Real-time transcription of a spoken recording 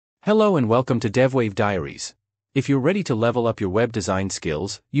Hello and welcome to DevWave Diaries. If you're ready to level up your web design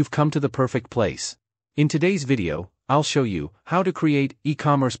skills, you've come to the perfect place. In today's video, I'll show you how to create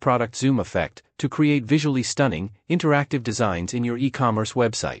e-commerce product zoom effect to create visually stunning, interactive designs in your e-commerce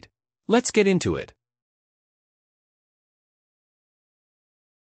website. Let's get into it.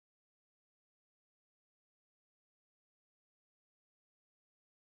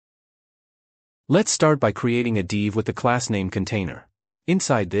 Let's start by creating a div with the class name container.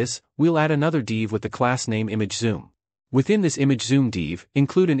 Inside this, we'll add another div with the class name ImageZoom. Within this ImageZoom div,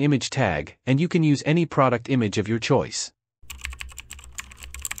 include an image tag, and you can use any product image of your choice.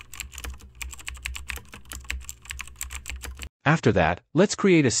 After that, let's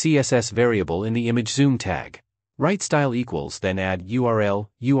create a CSS variable in the ImageZoom tag. Write style equals, then add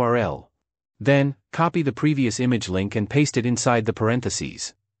URL. Then, copy the previous image link and paste it inside the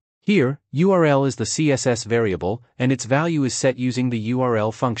parentheses. Here, URL is the CSS variable, and its value is set using the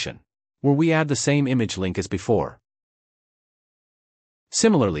URL function, where we add the same image link as before.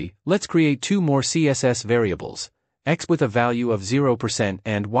 Similarly, let's create two more CSS variables, x with a value of 0%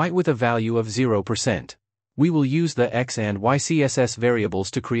 and y with a value of 0%. We will use the x and y CSS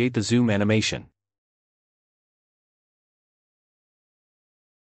variables to create the zoom animation.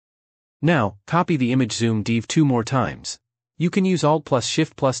 Now, copy the ImageZoom div two more times. You can use Alt plus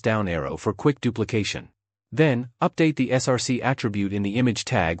Shift plus down arrow for quick duplication. Then, update the src attribute in the image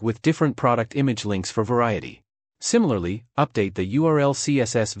tag with different product image links for variety. Similarly, update the URL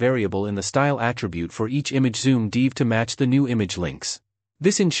CSS variable in the style attribute for each ImageZoom div to match the new image links.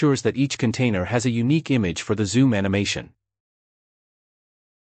 This ensures that each container has a unique image for the zoom animation.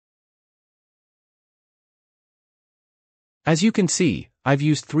 As you can see, I've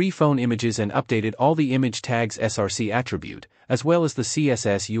used 3 phone images and updated all the image tags src attribute, as well as the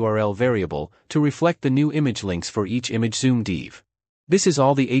CSS URL variable, to reflect the new image links for each ImageZoom div. This is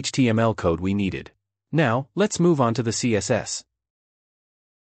all the HTML code we needed. Now, let's move on to the CSS.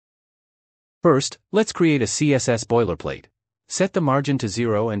 First, let's create a CSS boilerplate. Set the margin to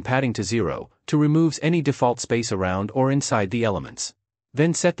 0 and padding to 0, to remove any default space around or inside the elements.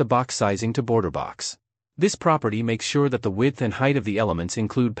 Then set the box sizing to border box. This property makes sure that the width and height of the elements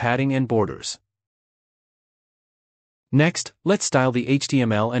include padding and borders. Next, let's style the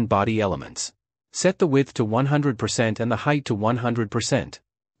HTML and body elements. Set the width to 100% and the height to 100%.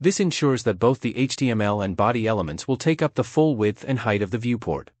 This ensures that both the HTML and body elements will take up the full width and height of the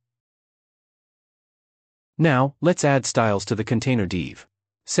viewport. Now, let's add styles to the container div.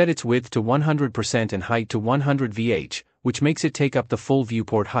 Set its width to 100% and height to 100 VH, which makes it take up the full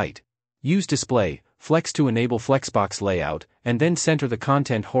viewport height. Use display flex to enable flexbox layout, and then center the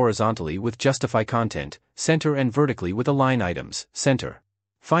content horizontally with justify content, center and vertically with align items, center.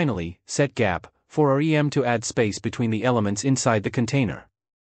 Finally, set gap for rem to add space between the elements inside the container.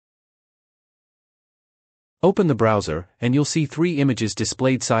 Open the browser, and you'll see 3 images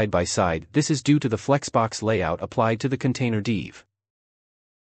displayed side by side. This is due to the flexbox layout applied to the container div.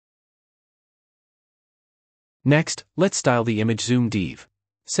 Next, let's style the ImageZoom div.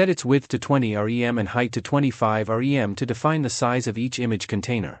 Set its width to 20 rem and height to 25 rem to define the size of each image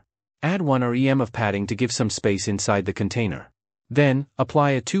container. Add 1 rem of padding to give some space inside the container. Then,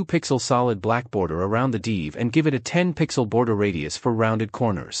 apply a 2-pixel solid black border around the div and give it a 10-pixel border radius for rounded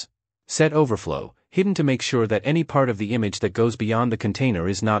corners. Set overflow hidden to make sure that any part of the image that goes beyond the container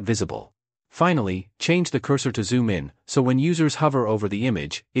is not visible. Finally, change the cursor to zoom in, so when users hover over the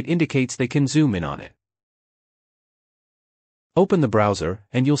image, it indicates they can zoom in on it. Open the browser,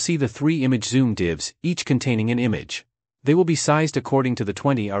 and you'll see the 3 ImageZoom divs, each containing an image. They will be sized according to the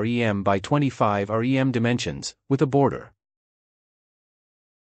 20 rem by 25 rem dimensions, with a border.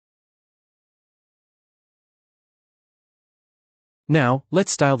 Now,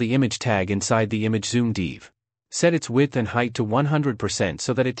 let's style the image tag inside the ImageZoom div. Set its width and height to 100%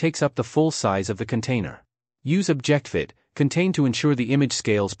 so that it takes up the full size of the container. Use ObjectFit contain to ensure the image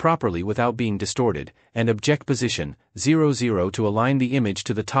scales properly without being distorted, and object position 00 to align the image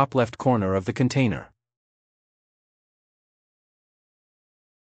to the top left corner of the container.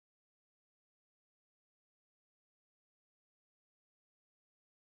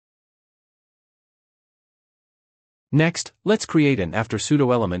 Next, let's create an after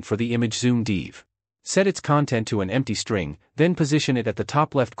pseudo-element for the ImageZoom div. Set its content to an empty string, then position it at the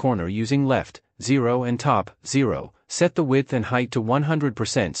top left corner using left 0 and top 0. Set the width and height to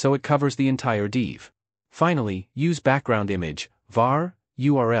 100% so it covers the entire div. Finally, use background image var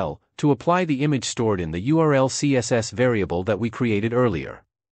URL to apply the image stored in the URL CSS variable that we created earlier.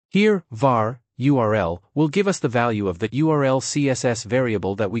 Here, var URL will give us the value of the URL CSS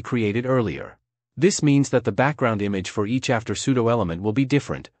variable that we created earlier. This means that the background image for each after pseudo-element will be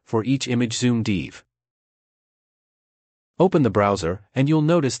different. for each image zoom div. Open the browser, and you'll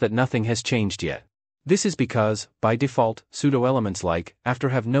notice that nothing has changed yet. This is because, by default, pseudo-elements like after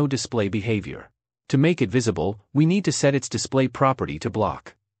have no display behavior. To make it visible, we need to set its display property to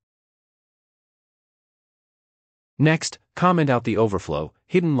block. Next, comment out the overflow,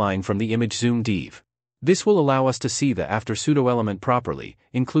 hidden line from the image zoom div. This will allow us to see the after pseudo-element properly,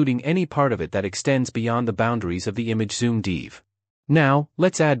 including any part of it that extends beyond the boundaries of the image zoom div. Now,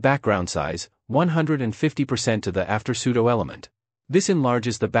 let's add background size, 150% to the after pseudo-element. This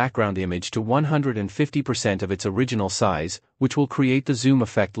enlarges the background image to 150% of its original size, which will create the zoom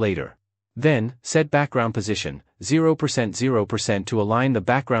effect later. Then, set background position, 0% to align the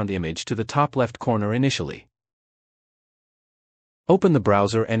background image to the top left corner initially. Open the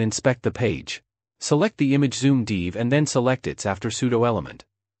browser and inspect the page. Select the image zoom div and then select its after pseudo-element.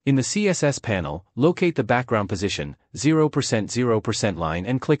 In the CSS panel, locate the background position, 0% line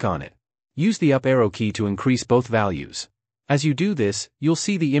and click on it. Use the up arrow key to increase both values. As you do this, you'll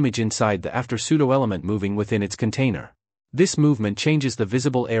see the image inside the after pseudo-element moving within its container. This movement changes the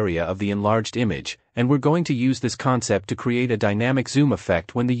visible area of the enlarged image, and we're going to use this concept to create a dynamic zoom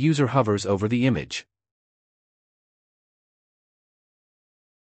effect when the user hovers over the image.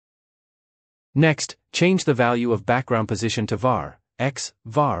 Next, change the value of background position to var, x,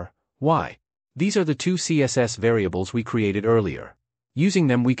 var, y. These are the two CSS variables we created earlier. Using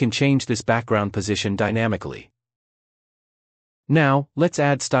them we can change this background position dynamically. Now, let's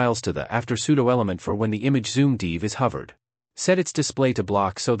add styles to the after pseudo-element for when the image zoom div is hovered. Set its display to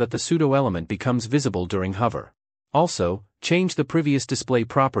block so that the pseudo-element becomes visible during hover. Also, change the previous display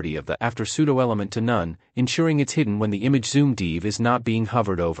property of the after pseudo-element to none, ensuring it's hidden when the image zoom div is not being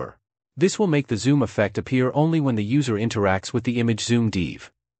hovered over. This will make the zoom effect appear only when the user interacts with the image zoom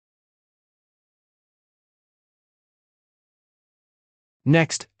div.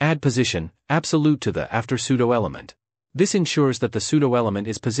 Next, add position, absolute to the after pseudo-element. This ensures that the pseudo-element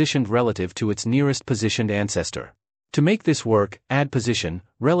is positioned relative to its nearest positioned ancestor. To make this work, add position,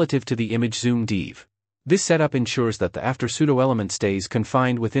 relative to the image zoom div. This setup ensures that the after pseudo-element stays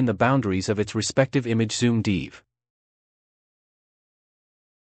confined within the boundaries of its respective image zoom div.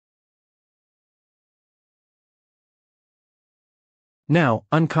 Now,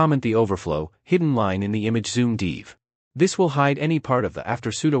 uncomment the overflow, hidden line in the image zoom div. This will hide any part of the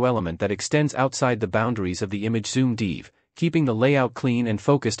after pseudo-element that extends outside the boundaries of the image zoom div, keeping the layout clean and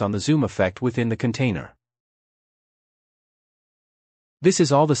focused on the zoom effect within the container. This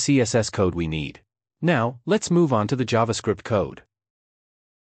is all the CSS code we need. Now, let's move on to the JavaScript code.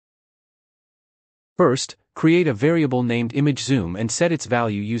 First, create a variable named imageZoom and set its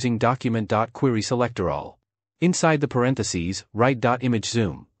value using document.querySelectorAll. Inside the parentheses, write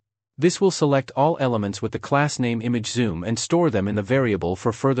 .imageZoom. This will select all elements with the class name imageZoom and store them in the variable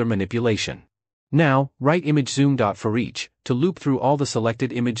for further manipulation. Now, write imageZoom.forEach to loop through all the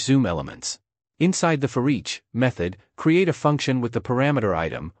selected imageZoom elements. Inside the forEach method, create a function with the parameter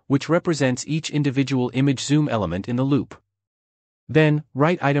item, which represents each individual imageZoom element in the loop. Then,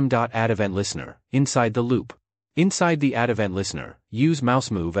 write item.addEventListener inside the loop. Inside the addEventListener, use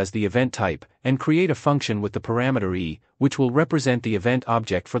mouseMove as the event type, and create a function with the parameter e, which will represent the event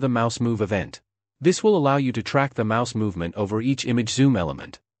object for the mouseMove event. This will allow you to track the mouse movement over each imageZoom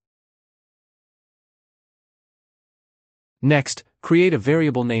element. Next, create a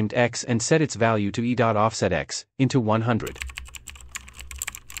variable named x and set its value to e.offsetx into 100.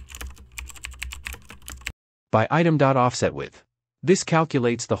 By item.offsetWidth. This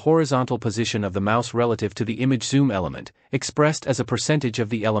calculates the horizontal position of the mouse relative to the imageZoom element, expressed as a percentage of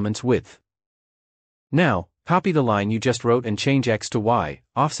the element's width. Now, copy the line you just wrote and change x to y,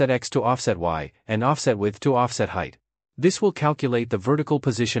 offset x to offset y, and offset width to offset height. This will calculate the vertical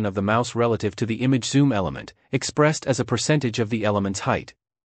position of the mouse relative to the imageZoom element, expressed as a percentage of the element's height.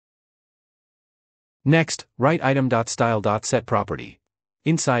 Next, write item.style.setProperty.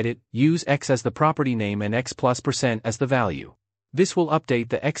 Inside it, use x as the property name and x plus % as the value. This will update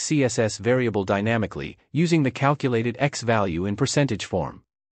the XCSS variable dynamically, using the calculated x value in percentage form.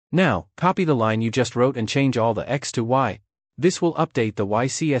 Now, copy the line you just wrote and change all the x to y. This will update the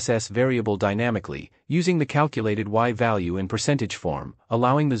YCSS variable dynamically, using the calculated y value in percentage form,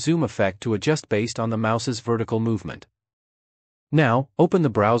 allowing the zoom effect to adjust based on the mouse's vertical movement. Now, open the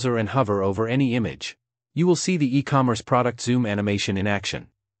browser and hover over any image. You will see the e-commerce product zoom animation in action.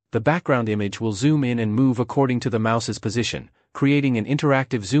 The background image will zoom in and move according to the mouse's position, creating an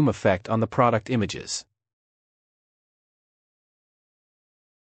interactive zoom effect on the product images.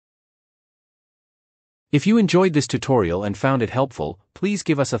 If you enjoyed this tutorial and found it helpful, please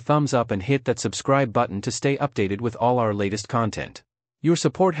give us a thumbs up and hit that subscribe button to stay updated with all our latest content. Your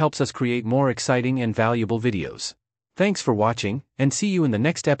support helps us create more exciting and valuable videos. Thanks for watching, and see you in the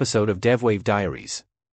next episode of DevWave Diaries.